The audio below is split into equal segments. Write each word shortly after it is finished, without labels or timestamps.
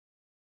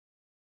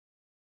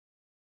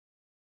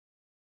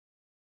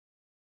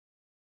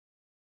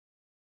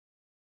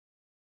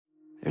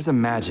There's a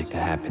magic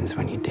that happens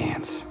when you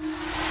dance.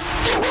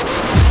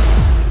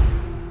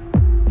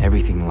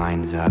 Everything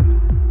lines up.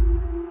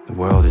 The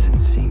world is in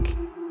sync.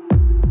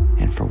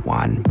 And for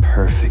one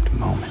perfect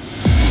moment,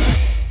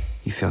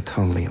 you feel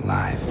totally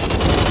alive.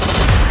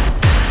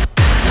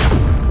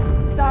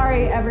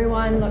 Sorry,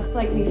 everyone. Looks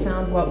like we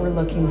found what we're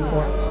looking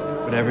for.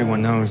 But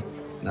everyone knows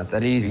it's not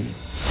that easy.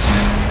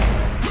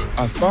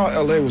 I thought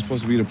LA was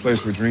supposed to be the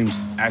place where dreams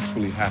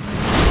actually happen.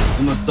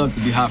 It must suck to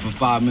be hot for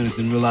 5 minutes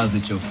and realize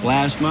that your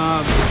flash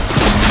mob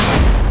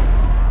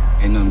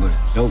ain't nothing but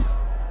a joke.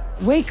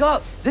 Wake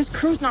up! This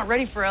crew's not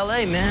ready for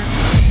LA, man.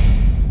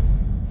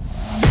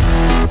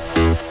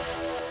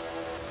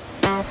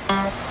 Welcome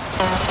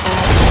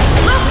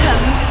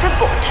to the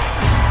Vortex.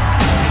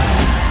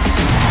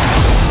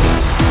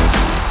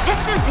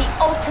 This is the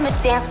ultimate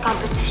dance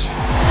competition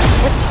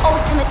with the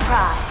ultimate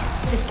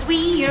prize. The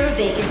 3-year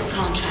Vegas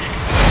contract.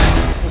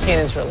 You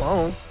can't enter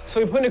alone. So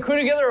we putting a crew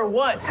together or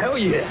what? Hell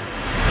yeah!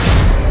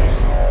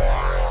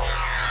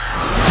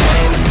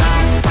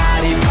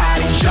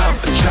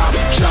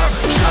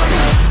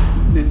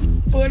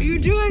 What are you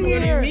doing here?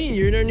 What do you mean?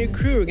 You're in our new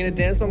crew. We're gonna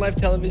dance on live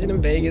television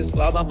in Vegas,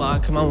 blah, blah, blah.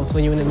 Come on, we'll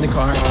fling you in the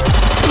car.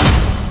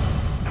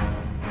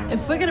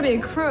 If we're gonna be a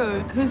crew,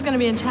 who's gonna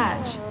be in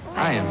charge?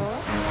 I am.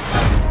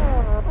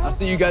 I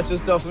see you got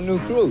yourself a new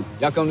crew.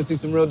 Y'all come to see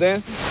some real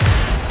dancing?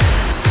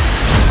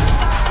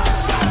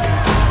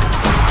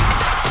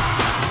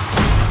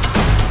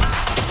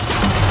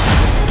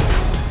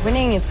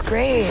 Winning, it's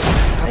great.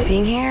 But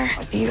being here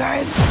with you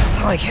guys,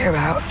 that's all I care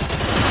about.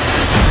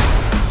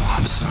 Oh,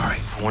 I'm sorry.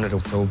 I wanted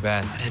it so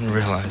bad. I didn't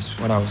realize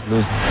what I was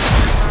losing.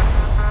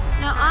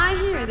 Now, I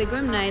hear the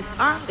Grim Knights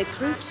are the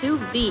crew to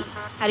beat.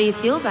 How do you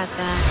feel about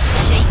that?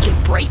 Shake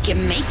it, break it,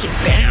 make it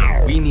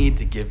bounce. We need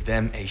to give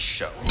them a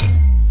show.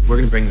 We're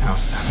gonna bring the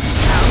house down.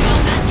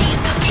 Make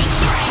it bounce.